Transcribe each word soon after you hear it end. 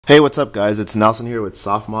Hey, what's up guys? It's Nelson here with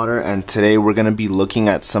softModder, and today we're going to be looking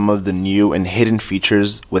at some of the new and hidden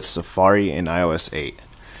features with Safari in iOS 8.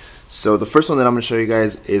 So the first one that I'm going to show you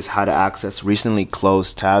guys is how to access recently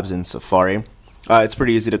closed tabs in Safari. It's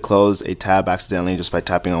pretty easy to close a tab accidentally just by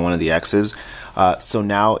tapping on one of the X's. So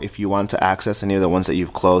now if you want to access any of the ones that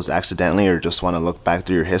you've closed accidentally or just want to look back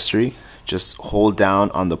through your history, just hold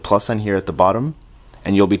down on the plus sign here at the bottom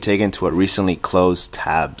and you'll be taken to a recently closed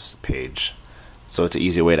tabs page. So it's an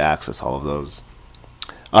easy way to access all of those.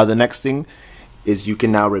 The next thing is you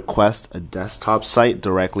can now request a desktop site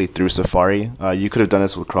directly through Safari. You could have done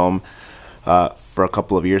this with Chrome for a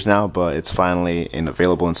couple of years now, but it's finally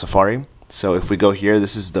available in Safari. So if we go here,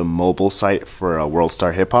 this is the mobile site for World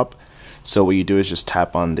Star Hip Hop. So what you do is just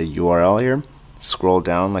tap on the URL here, scroll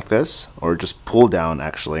down like this, or just pull down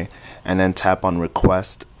actually, and then tap on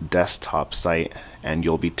request desktop site, and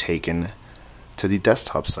you'll be taken to the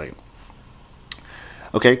desktop site.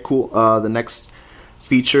 Okay, cool. The next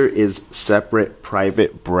feature is separate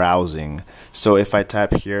private browsing. So if I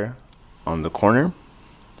tap here on the corner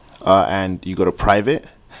and you go to private,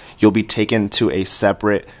 you'll be taken to a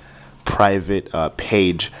separate private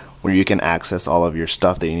page where you can access all of your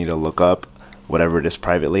stuff that you need to look up, whatever it is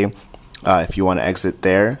privately. If you want to exit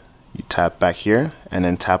there, you tap back here and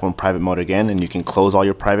then tap on private mode again, and you can close all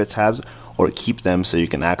your private tabs or keep them so you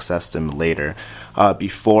can access them later.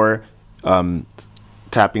 Before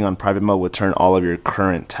tapping on private mode would turn all of your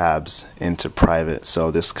current tabs into private,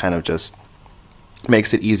 so this kind of just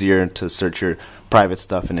makes it easier to search your private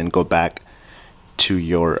stuff and then go back to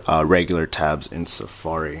your regular tabs in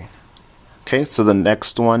Safari. Okay, so the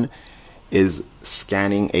next one is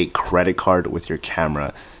scanning a credit card with your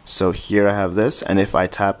camera. So here I have this, and if I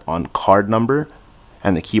tap on card number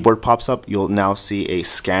and the keyboard pops up, you'll now see a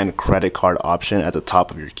scan credit card option at the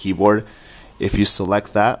top of your keyboard. If you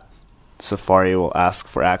select that, Safari will ask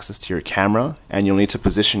for access to your camera, and you'll need to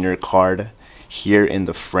position your card here in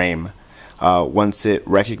the frame. Once it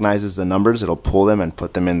recognizes the numbers, it'll pull them and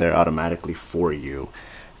put them in there automatically for you.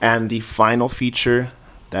 And the final feature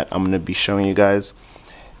that I'm going to be showing you guys,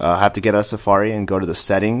 have to get out of Safari and go to the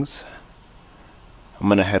settings. I'm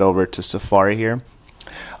going to head over to Safari here.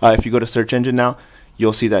 If you go to search engine now,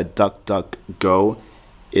 you'll see that DuckDuckGo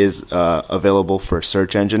is available for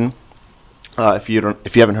search engine. If you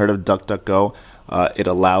haven't heard of DuckDuckGo, it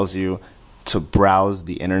allows you to browse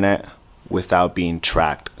the internet without being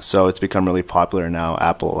tracked. So it's become really popular now.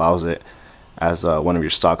 Apple allows it as one of your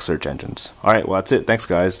stock search engines. Alright, well that's it. Thanks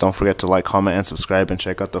guys. Don't forget to like, comment, and subscribe, and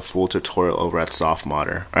check out the full tutorial over at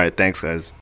softModder. Alright, thanks guys.